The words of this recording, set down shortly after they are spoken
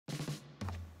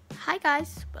Hi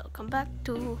guys, welcome back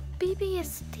to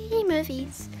BBST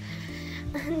Movies.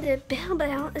 And the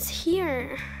Bell is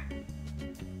here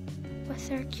with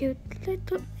her cute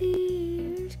little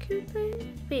ears.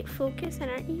 Wait, focus in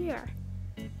her ear.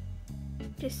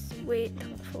 Just wait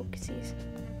till it focuses.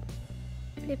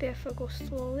 Maybe if I go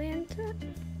slowly into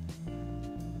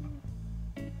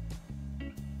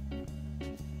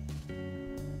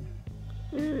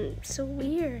it. So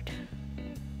weird.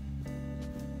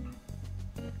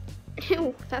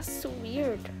 Ew, that's so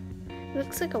weird.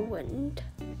 Looks like a wound.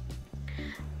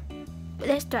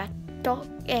 Let's do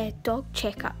a dog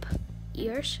checkup.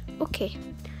 Ears, okay.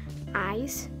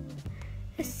 Eyes,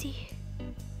 let's see.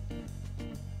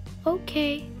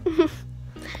 Okay.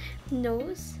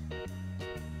 Nose,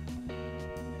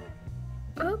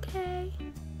 okay.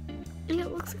 It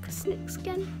looks like a snake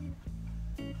skin.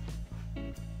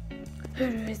 Who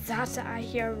is that I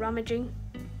hear rummaging?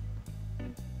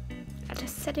 At a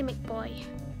city McBoy.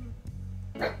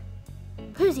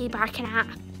 Who's he barking at?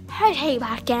 Who's he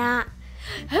barking at?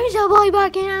 Who's the boy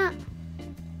barking at?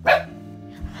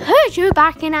 Who's you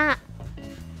barking at?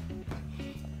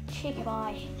 Cheeky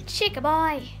boy. Cheeky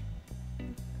boy.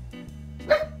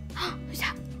 Who's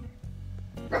that?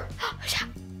 Who's that?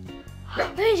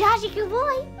 Who's that cheeky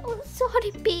boy? Oh,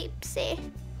 sorry, babesy.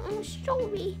 I'm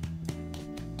sorry.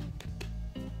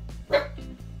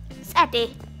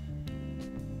 Sadie.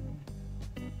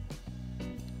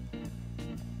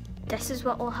 This is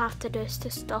what we'll have to do is to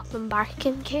stop him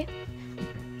barking, okay?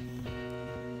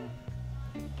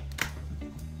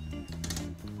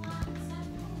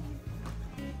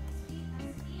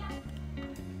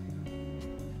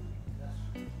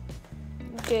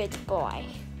 Good boy.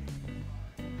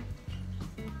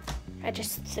 I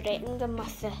just threatened him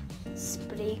with the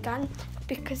spray gun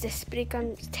because the spray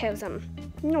gun tells him,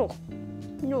 no,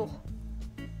 no,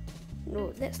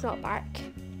 no, let's not bark.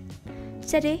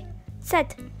 Sid.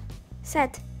 Hiya.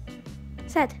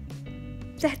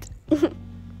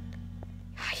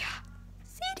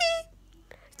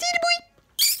 Sadie boy.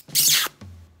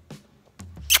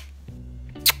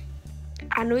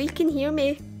 I know you can hear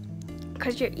me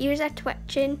because your ears are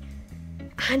twitching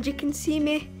and you can see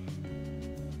me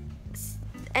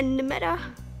in the mirror.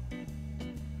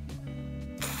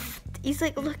 He's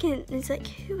like looking and he's like,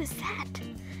 who is that?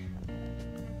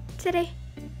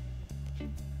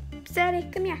 Sadie,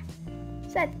 come here.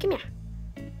 Sid, come here.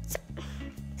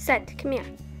 Sid, come here.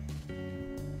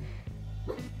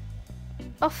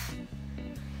 Off.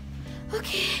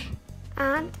 Okay.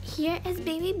 And here is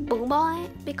baby Boba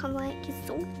because like he's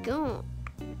so good.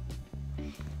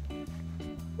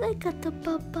 Look at the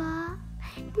Bubba.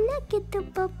 Look at the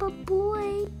Bubba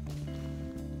boy.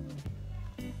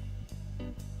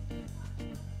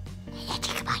 Hey,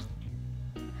 chicken boy.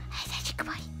 Hey, chicken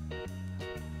boy.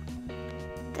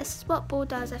 This is what Bo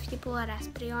does if you blow a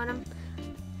raspberry on him.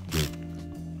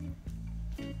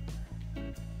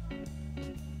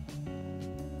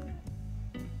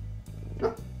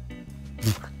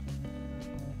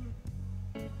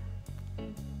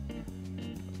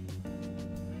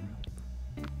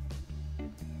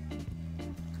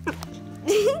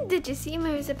 Did you see him?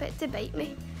 He was about to bite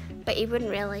me, but he wouldn't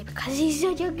really because he's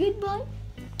such a good boy.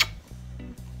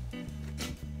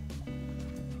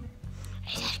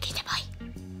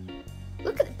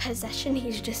 Look at the position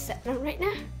he's just sitting in right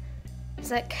now.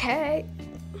 It's like, hey.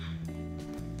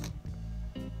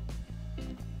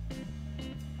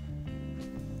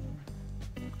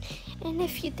 And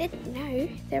if you didn't know,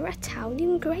 they're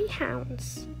Italian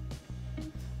greyhounds.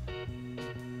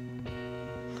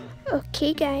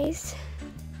 Okay, guys.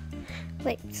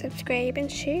 Like, subscribe,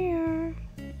 and share.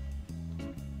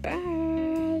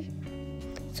 Bye.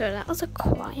 So that was a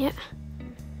quiet.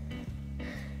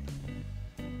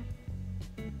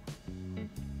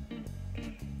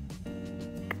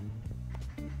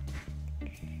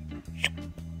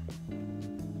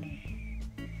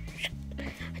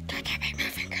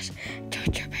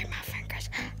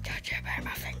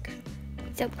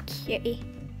 So cutie.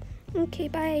 Okay,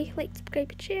 bye. Like,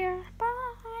 subscribe, and share. Bye.